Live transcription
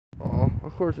Oh,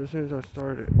 of course, as soon as I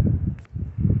started.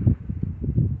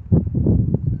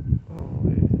 Oh,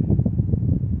 wait.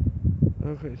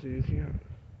 Okay, so you can't.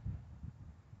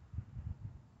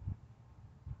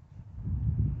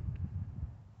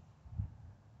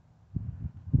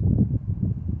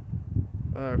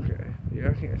 Okay, yeah,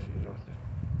 I can't see nothing.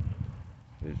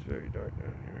 It's very dark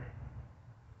down here.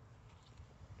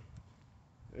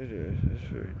 It is, it's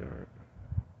very dark.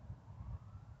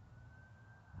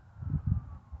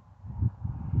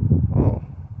 Oh,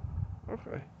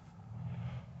 okay.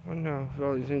 Oh no,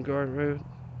 Valley's in guard mode.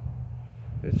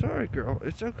 It's alright, girl.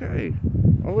 It's okay.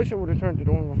 I wish I would have turned it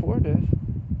on before this.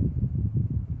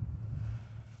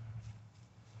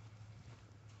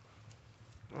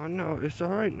 I know, it's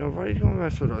alright. Nobody's gonna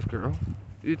mess with us, girl.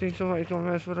 You think somebody's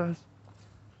gonna mess with us?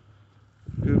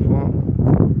 Goofball.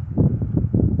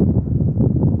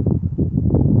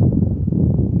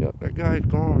 Yep, that guy's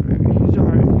gone, baby. He's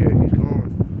alright. Yeah, he's gone.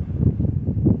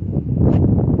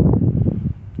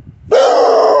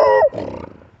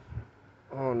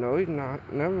 Oh, no, he's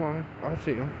not. Never mind. I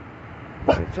see him.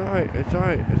 It's alright. It's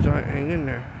alright. It's alright. Hang in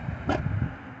there.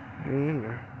 Hang in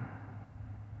there.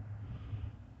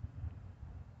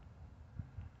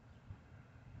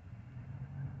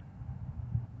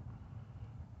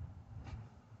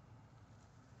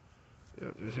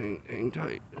 Yep, just hang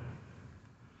tight.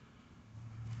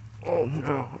 Oh,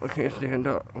 no. I can't stand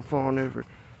up. I'm falling over.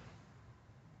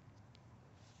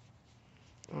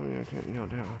 Oh, yeah, I can't kneel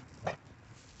down.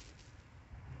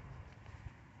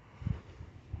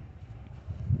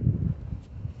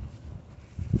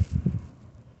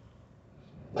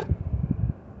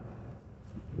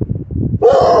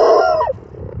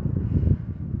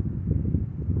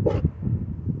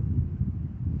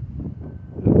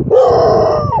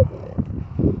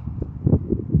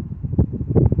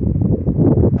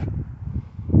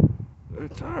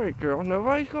 It's alright, girl.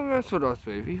 Nobody's gonna mess with us,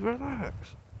 baby. Relax.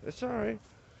 It's alright.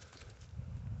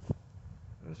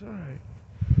 It's alright.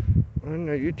 I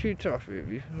know you're too tough,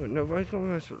 baby. But nobody's gonna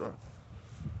mess with us.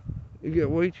 You get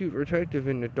way too protective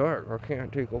in the dark. I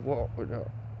can't take a walk without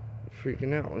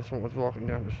freaking out when someone's walking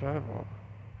down the sidewalk.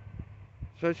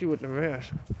 Especially with the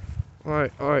mask.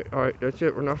 Alright, alright, alright. That's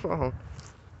it. We're not following.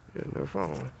 Yeah, no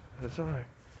following. That's alright.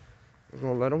 We're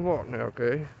gonna let them walk now,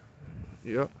 okay?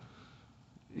 Yep.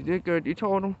 You did good. You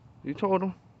told him. You told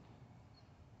him.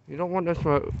 You don't want that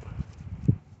smoke.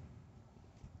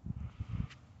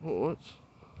 What's...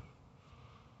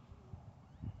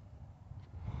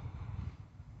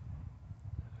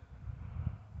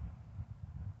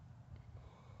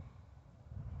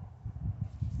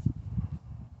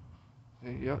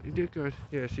 Yeah, you did good.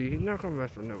 Yeah, see, he's not gonna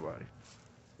mess with nobody.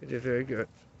 You did very good.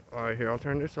 Alright, here, I'll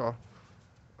turn this off.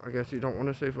 I guess you don't want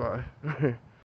to say bye.